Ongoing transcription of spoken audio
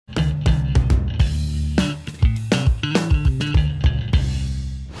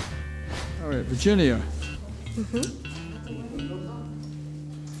right, Virginia. Mm-hmm.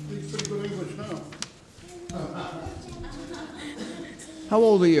 Speak pretty good English now. How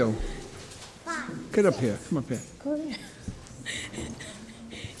old are you? 5. Get up here. Come up here.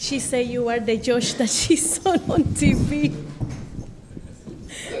 She said you are the judge that she saw on TV.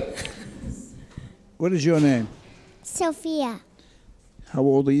 What is your name? Sophia. How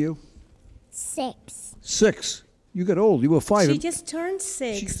old are you? 6. 6. You got old. You were 5. She just turned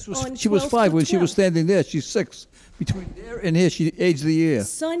 6. She was 5 when she was standing there. She's 6. Between there and here, she aged the year.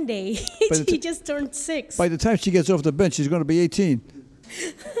 Sunday, she just turned 6. By the time she gets off the bench, she's going to be 18.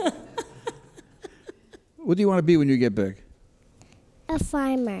 What do you want to be when you get big? A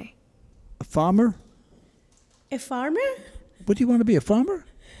farmer. A farmer? A farmer? What do you want to be? A farmer?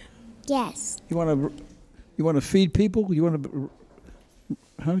 Yes. You want to feed people? You want to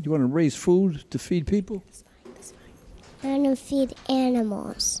you want to raise food to feed people? I want to feed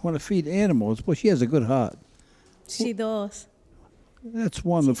animals. Want to feed animals? Boy, she has a good heart. She does. That's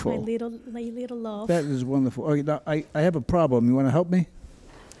wonderful. She's my little love. That is wonderful. Okay, now I have a problem. You want to help me?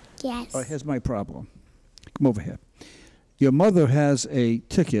 Yes. All right, here's my problem. Come over here. Your mother has a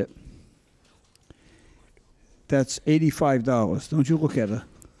ticket that's $85. Don't you look at her.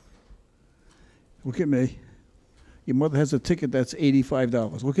 Look at me. Your mother has a ticket that's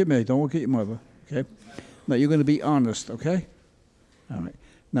 $85. Look at me. Don't look at your mother. Okay? Now, you're going to be honest, okay? All right.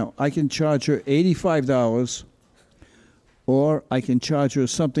 Now, I can charge her $85, or I can charge her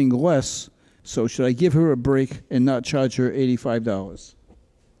something less. So should I give her a break and not charge her $85?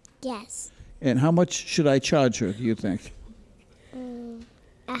 Yes. And how much should I charge her, do you think?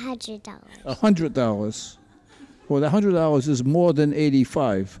 $100. $100. Well, the $100 is more than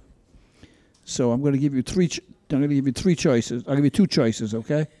 85. So I'm going to give you three choices. I'll give you 2 choices,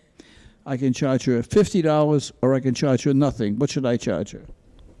 okay? I can charge her $50 or I can charge her nothing. What should I charge her?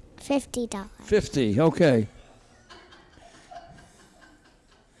 $50. 50, okay.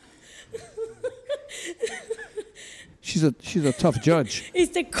 She's a tough judge.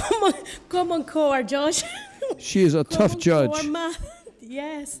 It's the common core, Josh. She is a tough judge. Core math.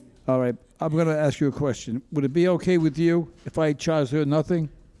 Yes. All right, I'm going to ask you a question. Would it be okay with you if I charged her nothing?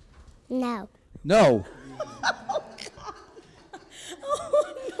 No. No.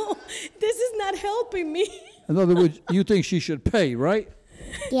 Oh, no. This is not helping me. In other words, you think she should pay, right?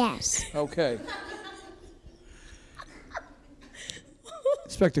 Yes. Okay.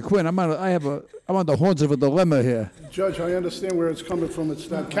 Inspector Quinn, I'm on the horns of a dilemma here. Judge, I understand where it's coming from. It's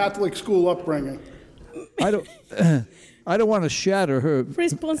that Catholic school upbringing. I don't want to shatter her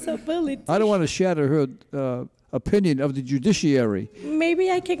Responsibility. I don't want to shatter her opinion of the judiciary. Maybe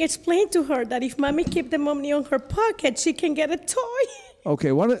I can explain to her that if mommy keep the money on her pocket, she can get a toy. Okay,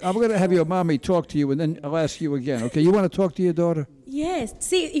 I'm going to have your mommy talk to you, and then I'll ask you again. Okay, you want to talk to your daughter? Yes.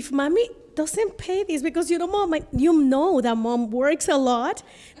 See, if mommy doesn't pay this because you know that mom works a lot,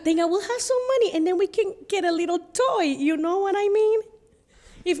 then I will have some money, and then we can get a little toy. You know what I mean?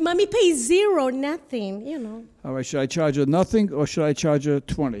 If mommy pays 0, nothing, you know. All right, should I charge her nothing or should I charge her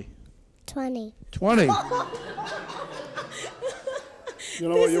 20? 20. 20. You know This what,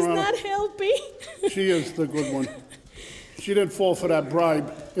 Your is Honor? not helping. She is the good one. She didn't fall for that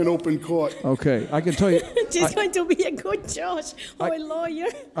bribe in open court. Okay, I can tell you. She's going to be a good judge or a lawyer.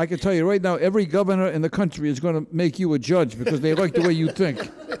 I can tell you right now, every governor in the country is going to make you a judge because they like the way you think.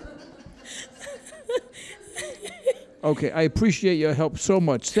 Okay, I appreciate your help so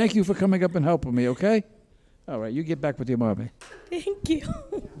much. Thank you for coming up and helping me, okay? All right, you get back with your mommy. Thank you.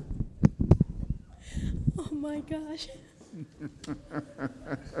 Oh, my gosh.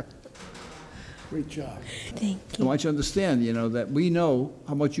 Great job. Thank I want you to understand, that we know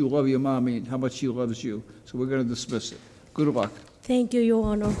how much you love your mommy and how much she loves you. So we're going to dismiss it. Good luck. Thank you, Your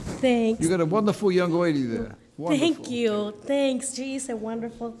Honor. Thanks. You got a wonderful young lady there. Wonderful. Thank you. Thanks. She's a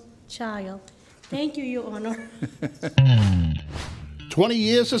wonderful child. Thank you, Your Honor. 20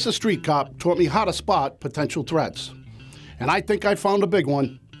 years as a street cop taught me how to spot potential threats. And I think I found a big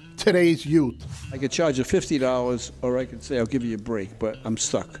one. Today's youth. I could charge you $50 or I could say I'll give you a break, but I'm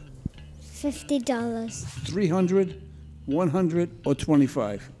stuck. $50. $300, $100, or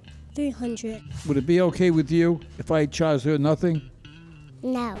 $25? $300. Would it be okay with you if I charged her nothing?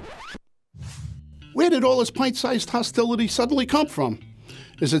 No. Where did all this pint-sized hostility suddenly come from?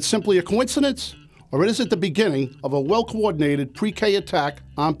 Is it simply a coincidence, or is it the beginning of a well-coordinated pre-K attack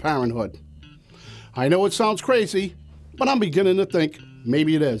on parenthood? I know it sounds crazy, but I'm beginning to think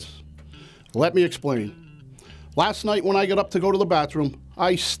maybe it is. Let me explain. Last night when I got up to go to the bathroom,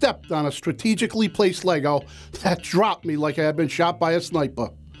 I stepped on a strategically placed Lego that dropped me like I had been shot by a sniper.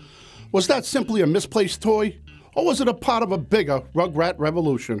 Was that simply a misplaced toy, or was it a part of a bigger Rugrat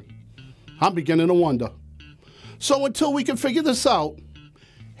revolution? I'm beginning to wonder. So until we can figure this out,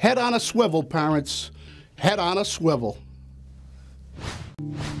 head on a swivel, parents. Head on a swivel.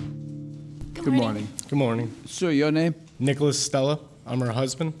 Good morning. Good morning. Sir, your name? Nicholas Stella. I'm her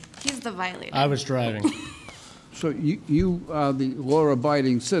husband. He's the violator. I was driving. So you are the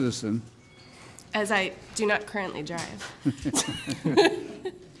law-abiding citizen. As I do not currently drive.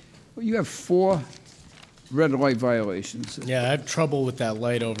 Well, you have 4 red light violations. Yeah, I have trouble with that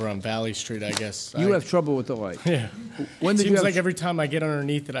light over on Valley Street, I guess. You have trouble with the light. Yeah. When did Seems you have like every time I get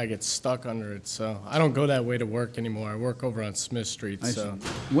underneath it, I get stuck under it. So I don't go that way to work anymore. I work over on Smith Street. So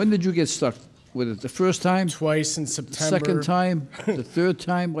When did you get stuck with it? The first time? twice in September. Second time? The third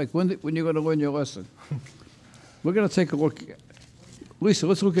time? Like when you're going to learn your lesson? We're going to take a look. Lisa,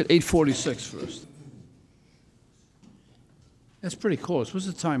 let's look at 846 first. That's pretty close. What's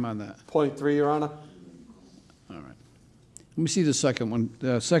the time on that? .3, Your Honor. All right. Let me see the second one.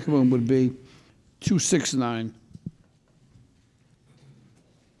 The second one would be 269.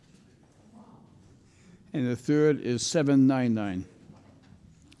 And the third is 799.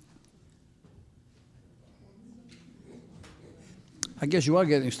 I guess you are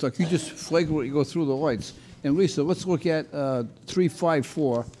getting stuck. You just flagrantly go through the lights. And Lisa, let's look at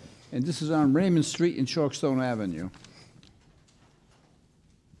 354. And this is on Raymond Street and Chalkstone Avenue.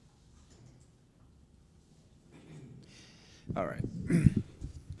 All right.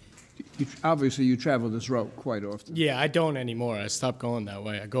 Obviously, you travel this route quite often. Yeah, I don't anymore. I stopped going that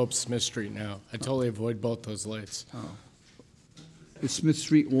way. I go up Smith Street now. I totally avoid both those lights. Is Smith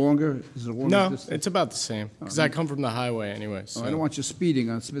Street longer? Is it a longer No, distance? it's about the same. Because I come from the highway anyway. So. Oh, I don't want you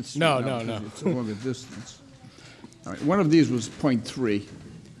speeding on Smith Street. No, now no, because no. It's a longer distance. All right, one of these was .3,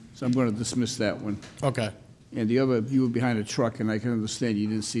 so I'm going to dismiss that one. Okay. And the other, you were behind a truck, and I can understand you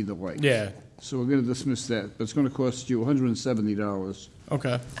didn't see the light. Yeah. So we're going to dismiss that, but it's going to cost you $170.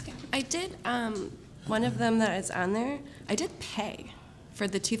 Okay. Okay. I did, one of them that is on there, I did pay for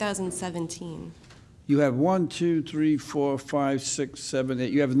the 2017. You have 1, 2, 3, 4, 5, 6, 7,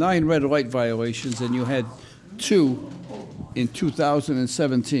 8. You have 9 red light violations, and you had 2 in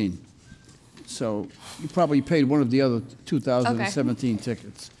 2017. So you probably paid one of the other 2017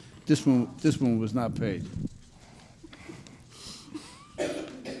 tickets. This one was not paid.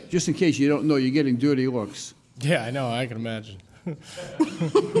 Just in case you don't know, you're getting dirty looks. Yeah, I know. I can imagine.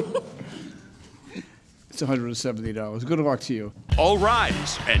 It's $170. Good luck to you. All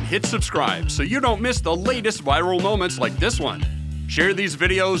rise and hit subscribe so you don't miss the latest viral moments like this one. Share these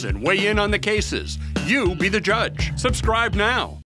videos and weigh in on the cases. You be the judge. Subscribe now.